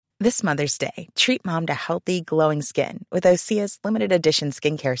This Mother's Day, treat mom to healthy, glowing skin with Osea's limited edition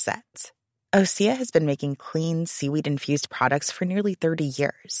skincare sets. Osea has been making clean, seaweed-infused products for nearly 30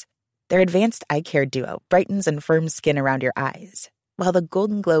 years. Their advanced eye care duo brightens and firms skin around your eyes, while the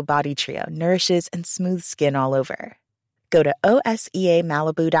Golden Glow Body Trio nourishes and smooths skin all over. Go to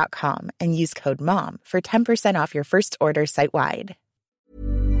OSEAMalibu.com and use code MOM for 10% off your first order site-wide.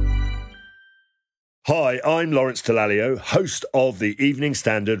 Hi, I'm Lawrence Dallaglio, host of the Evening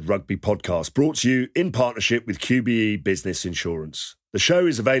Standard Rugby Podcast, brought to you in partnership with QBE Business Insurance. The show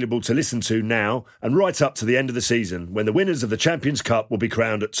is available to listen to now and right up to the end of the season, when the winners of the Champions Cup will be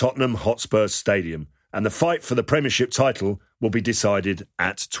crowned at Tottenham Hotspur Stadium, and the fight for the Premiership title will be decided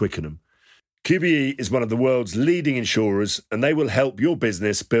at Twickenham. QBE is one of the world's leading insurers, and they will help your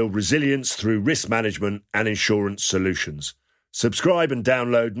business build resilience through risk management and insurance solutions. Subscribe and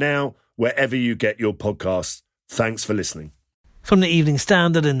download now wherever you get your podcasts. Thanks for listening. From the Evening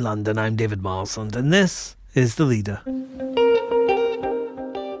Standard in London, I'm David Marsland, and this is The Leader.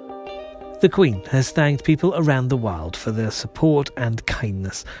 The Queen has thanked people around the world for their support and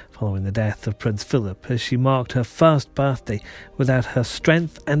kindness following the death of Prince Philip as she marked her first birthday without her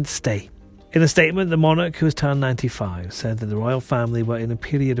strength and stay. In a statement, the monarch, who has turned 95, said that the royal family were in a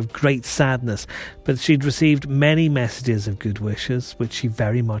period of great sadness, but she'd received many messages of good wishes, which she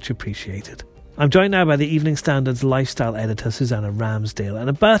very much appreciated. I'm joined now by the Evening Standard's lifestyle editor, Susanna Ramsdale, and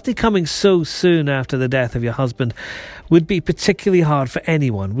a birthday coming so soon after the death of your husband would be particularly hard for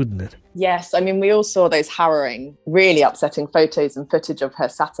anyone, wouldn't it? Yes, I mean, we all saw those harrowing, really upsetting photos and footage of her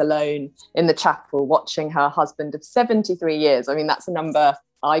sat alone in the chapel watching her husband of 73 years. I mean, that's a number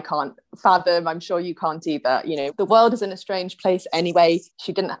I can't fathom. I'm sure you can't either. You know, the world is in a strange place anyway.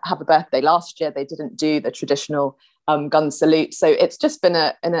 She didn't have a birthday last year. They didn't do the traditional gun salute. So it's just been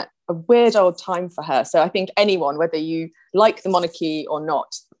a weird old time for her. So I think anyone, whether you like the monarchy or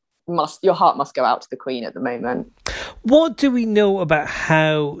not, your heart must go out to the Queen at the moment. What do we know about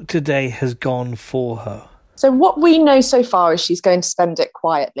how today has gone for her? So what we know so far is she's going to spend it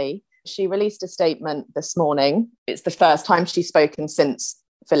quietly. She released a statement this morning. It's the first time she's spoken since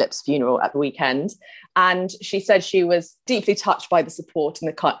Philip's funeral at the weekend. And she said she was deeply touched by the support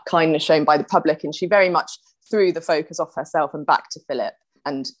and the kindness shown by the public. And she very much threw the focus off herself and back to Philip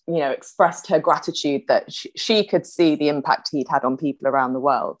and, you know, expressed her gratitude that she could see the impact he'd had on people around the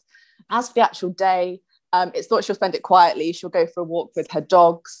world. As for the actual day, it's thought she'll spend it quietly. She'll go for a walk with her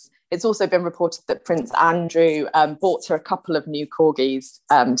dogs. It's also been reported that Prince Andrew bought her a couple of new corgis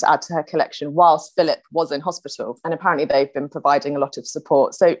to add to her collection whilst Philip was in hospital. And apparently they've been providing a lot of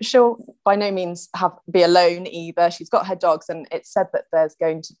support. So she'll by no means be alone either. She's got her dogs, and it's said that there's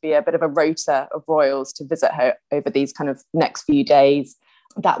going to be a bit of a rota of royals to visit her over these kind of next few days.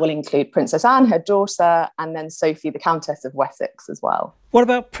 That will include Princess Anne, her daughter, and then Sophie, the Countess of Wessex as well. What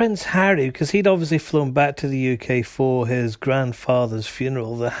about Prince Harry? Because he'd obviously flown back to the UK for his grandfather's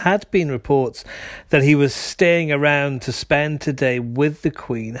funeral. There had been reports that he was staying around to spend today with the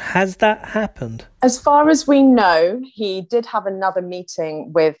Queen. Has that happened? As far as we know, he did have another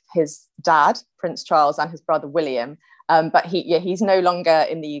meeting with his dad, Prince Charles, and his brother William. But he's no longer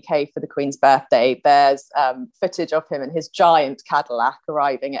in the UK for the Queen's birthday. There's footage of him in his giant Cadillac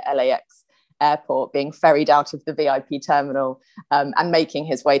arriving at LAX airport, being ferried out of the VIP terminal and making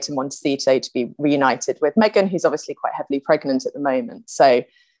his way to Montecito to be reunited with Meghan, who's obviously quite heavily pregnant at the moment. So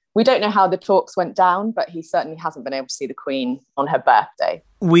we don't know how the talks went down, but he certainly hasn't been able to see the Queen on her birthday.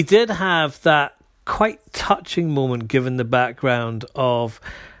 We did have that quite touching moment, given the background of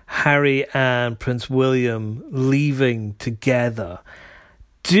Harry and Prince William leaving together.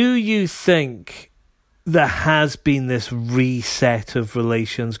 Do you think there has been this reset of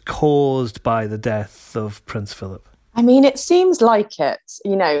relations caused by the death of Prince Philip? I mean, it seems like it,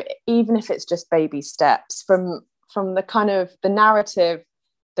 you know, even if it's just baby steps from the kind of the narrative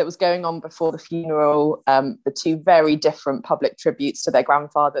that was going on before the funeral, the two very different public tributes to their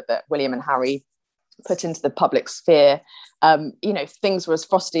grandfather that William and Harry put into the public sphere. You know, things were as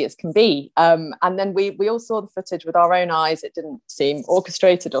frosty as can be. And then we all saw the footage with our own eyes. It didn't seem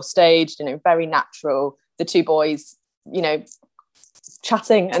orchestrated or staged, you know, very natural. The two boys, you know,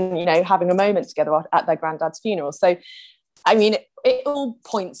 chatting and, you know, having a moment together at their granddad's funeral. So, I mean, it all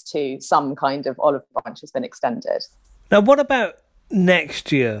points to some kind of olive branch has been extended. Now, what about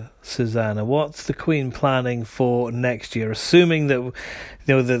next year, Susanna? What's the Queen planning for next year? Assuming that, you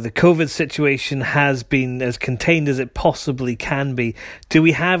know, the COVID situation has been as contained as it possibly can be, do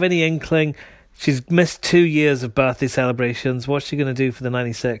we have any inkling? She's missed 2 years of birthday celebrations. What's she going to do for the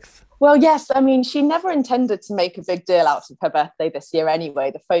 96th? Well, yes. I mean, she never intended to make a big deal out of her birthday this year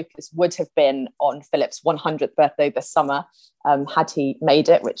anyway. The focus would have been on Philip's 100th birthday this summer, had he made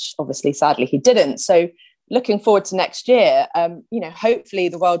it, which obviously, sadly, he didn't. So looking forward to next year, hopefully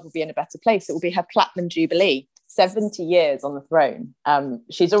the world will be in a better place. It will be her platinum jubilee, 70 years on the throne.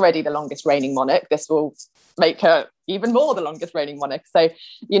 She's already the longest reigning monarch. This will make her even more the longest reigning monarch. So,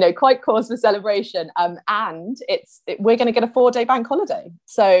 quite cause for celebration. And we're going to get a 4-day bank holiday.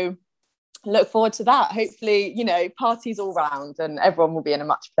 So look forward to that. Hopefully, parties all round and everyone will be in a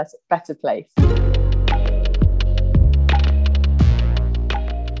much better place.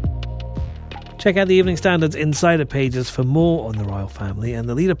 Check out the Evening Standard's insider pages for more on the royal family, and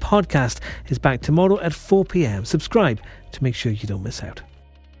the Leader podcast is back tomorrow at 4 p.m. Subscribe to make sure you don't miss out.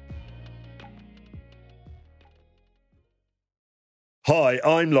 Hi,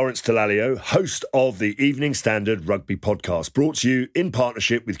 I'm Lawrence Dallaglio, host of the Evening Standard Rugby Podcast, brought to you in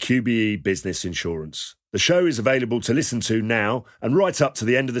partnership with QBE Business Insurance. The show is available to listen to now and right up to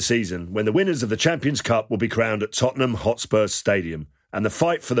the end of the season, when the winners of the Champions Cup will be crowned at Tottenham Hotspur Stadium, and the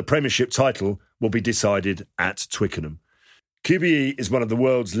fight for the Premiership title will be decided at Twickenham. QBE is one of the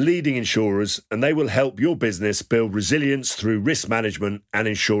world's leading insurers, and they will help your business build resilience through risk management and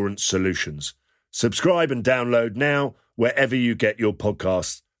insurance solutions. Subscribe and download now wherever you get your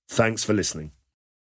podcasts. Thanks for listening.